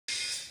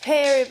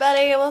Hey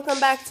everybody, and welcome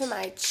back to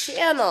my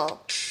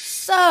channel.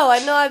 So, I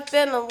know I've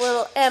been a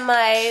little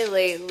MIA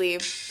lately,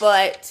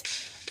 but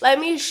let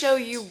me show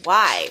you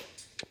why.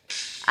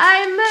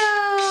 I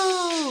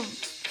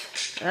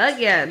moved!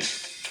 Again.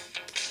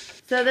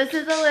 So this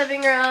is the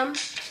living room.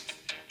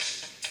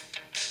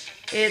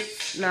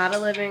 It's not a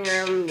living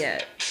room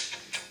yet.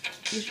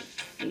 You should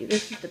see,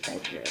 this is the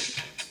bedroom.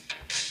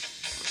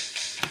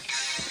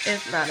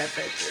 It's not a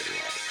bedroom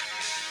yet.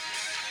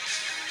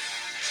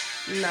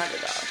 Not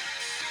at all.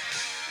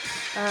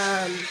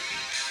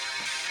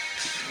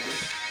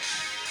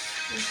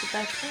 Here's the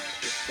best part.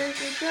 There's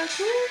a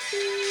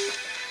jacuzzi.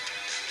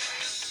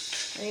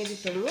 I need to do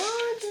some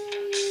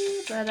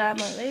laundry, but I'm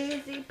a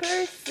lazy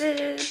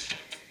person.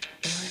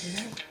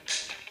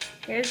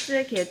 Here's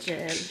the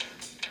kitchen.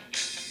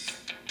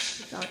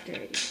 It's all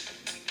dirty.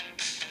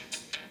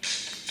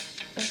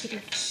 Look at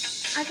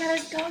this. I got a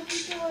doggy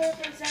door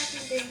for Zach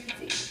and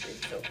Daisy.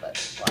 It's so fun.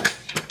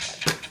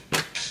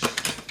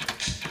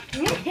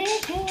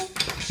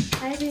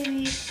 Hi,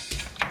 baby.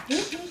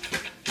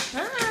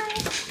 Hi.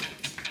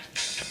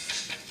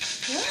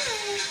 Hi.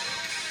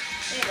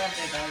 They love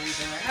their doggy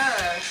door,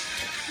 huh?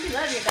 You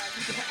love your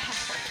doggy door.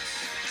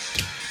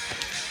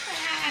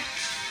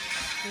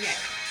 Okay.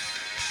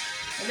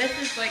 And this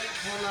is like a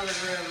whole other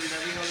room that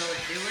we don't know what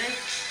to do with.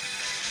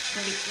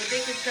 We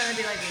think it's gonna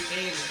be like a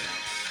game room.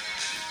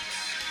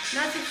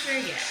 Not too sure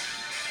yet.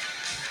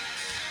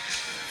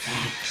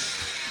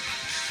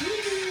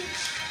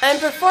 I'm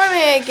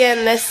performing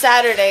again this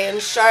Saturday in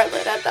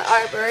Charlotte at the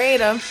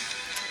Arboretum.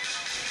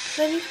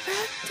 I need to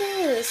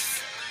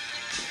practice.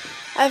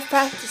 I've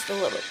practiced a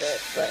little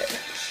bit, but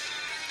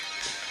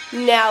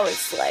now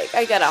it's like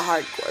I gotta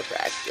hardcore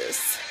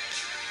practice.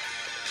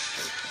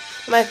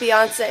 My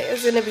fiance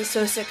is gonna be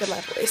so sick of my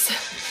voice.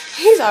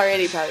 He's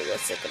already probably got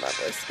sick of my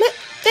voice.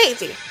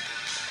 Daisy,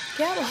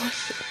 get on.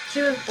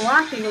 She was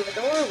blocking the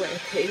doorway.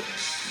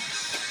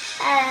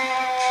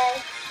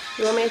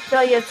 You want me to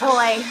show you a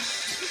toy?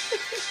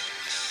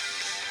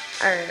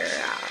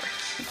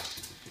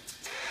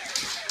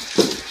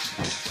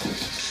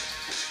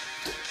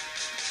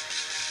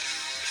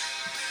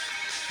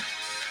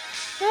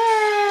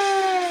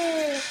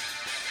 Hey!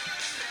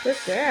 Good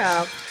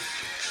girl.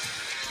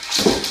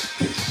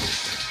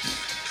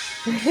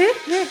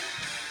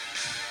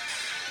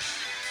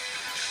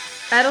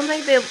 I don't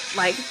think they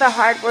like the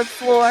hardwood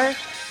floor.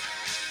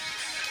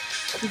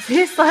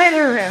 They slide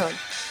around.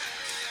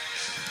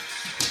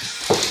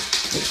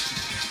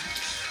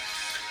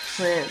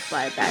 We didn't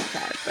slide that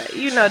time, but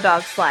you know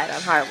dogs slide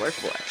on hardwood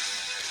floor.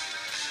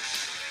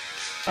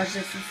 Watch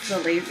this, this is a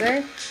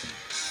laser.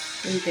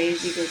 And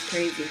Daisy goes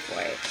crazy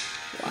for it.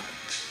 Wow.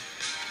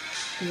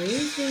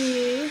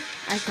 Daisy,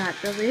 I got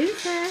the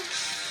laser.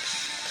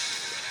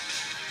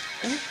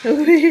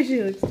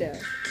 She looks down.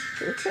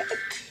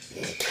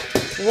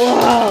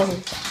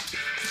 Whoa!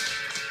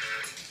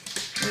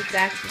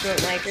 Zach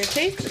don't like her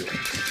chasing me.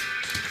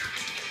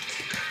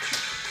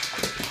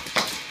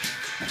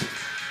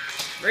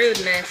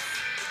 Rudeness.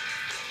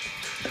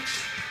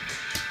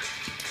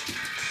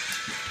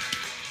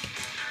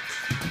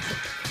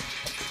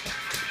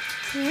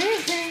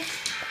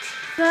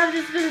 So I've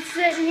just been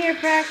sitting here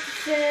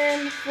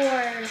practicing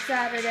for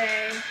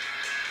Saturday.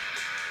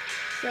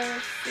 So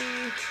let's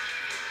see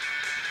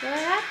what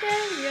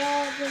happens.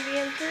 Y'all gonna be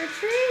in for a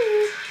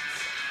treat.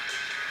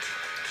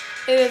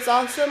 It is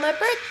also my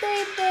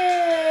birthday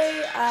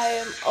day. I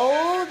am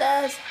old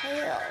as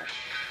hell.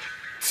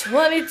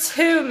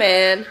 22,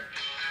 man.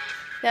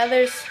 Now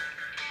there's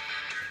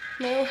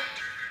no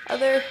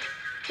other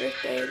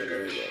birthday to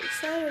really get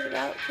excited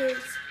about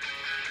because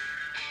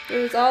it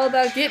was all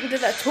about getting to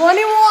the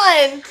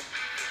 21.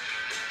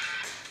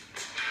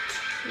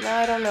 Now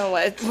I don't know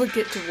what we'll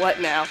get to what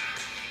now.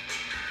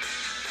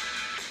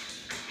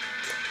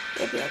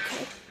 It'll be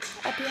okay.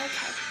 I'll be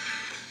okay.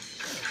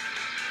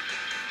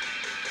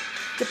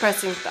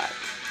 Depressing thought.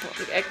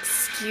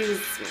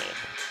 Excuse me.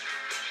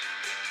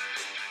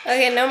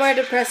 Okay, no more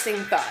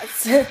depressing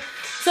thoughts.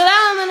 So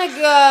now I'm gonna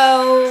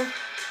go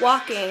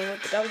walking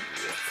with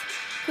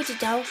the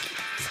doggies.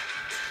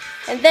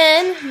 And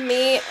then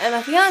me and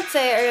my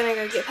fiance are gonna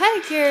go get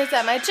pedicures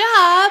at my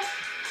job.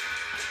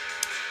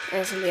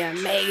 And it's gonna be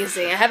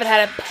amazing. I haven't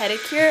had a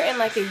pedicure in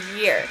like a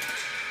year.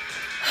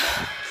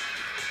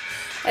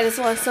 I just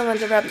want someone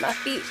to rub my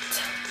feet.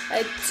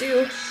 I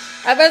do.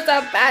 I messed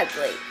up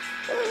badly.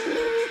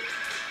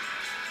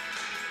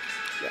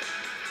 Yeah.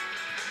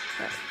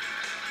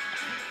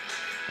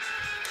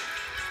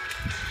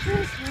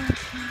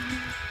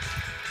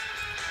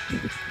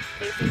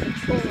 Facing the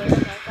cooler of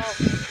my golf.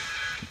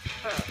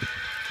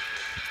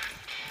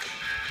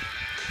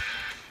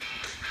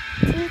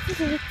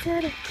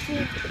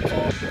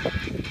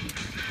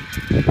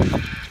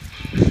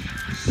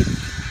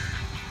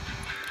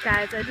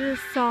 Guys, I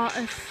just saw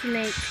a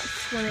snake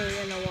swimming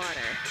in the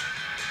water.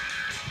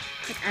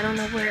 Like, I don't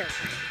know where it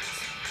went,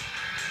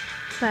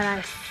 but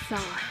I saw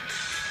it.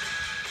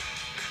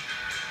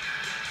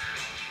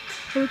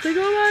 I was like, oh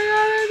my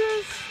god, there's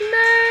a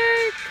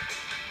snake!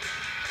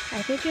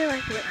 I think it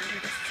like went under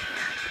the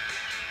sand.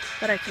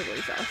 but I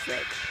totally saw a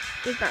snake.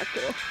 It's not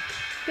cool.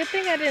 Good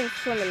thing I didn't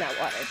swim in that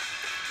water.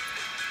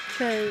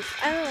 Because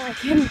I don't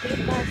like getting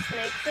bit by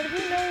snakes, and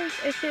who knows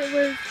if it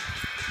was,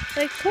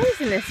 like,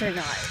 poisonous or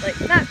not. Like,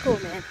 not cool,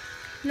 man.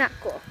 Not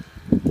cool.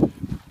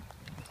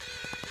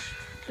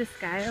 This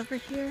guy over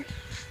here,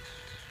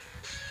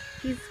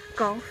 he's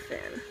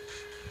golfing.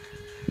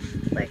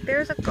 Like,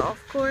 there's a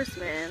golf course,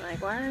 man.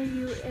 Like, why are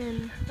you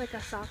in, like,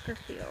 a soccer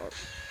field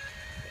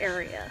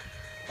area?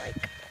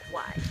 Like,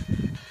 why?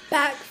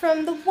 Back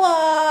from the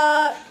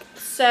walk.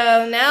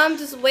 So now I'm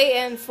just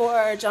waiting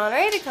for John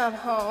Ray to come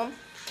home.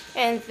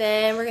 And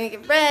then we're gonna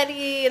get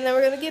ready, and then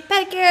we're gonna get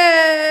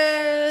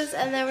pedicures,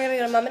 and then we're gonna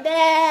go to Mom and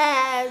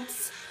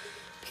Dad's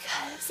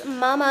because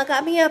Mama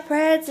got me a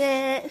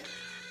present.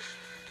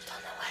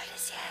 Don't know what it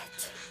is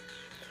yet.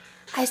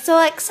 I'm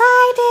so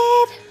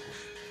excited.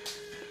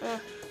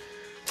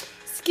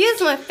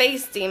 Excuse my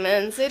face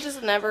demons, they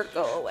just never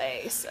go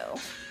away, so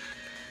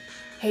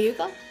here you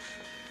go.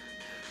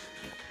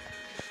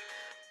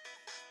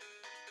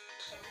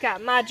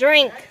 Got my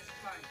drink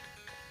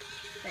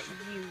that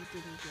you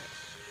didn't get.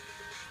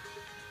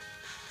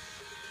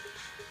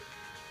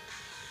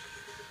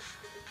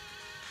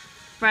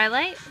 Bright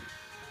light?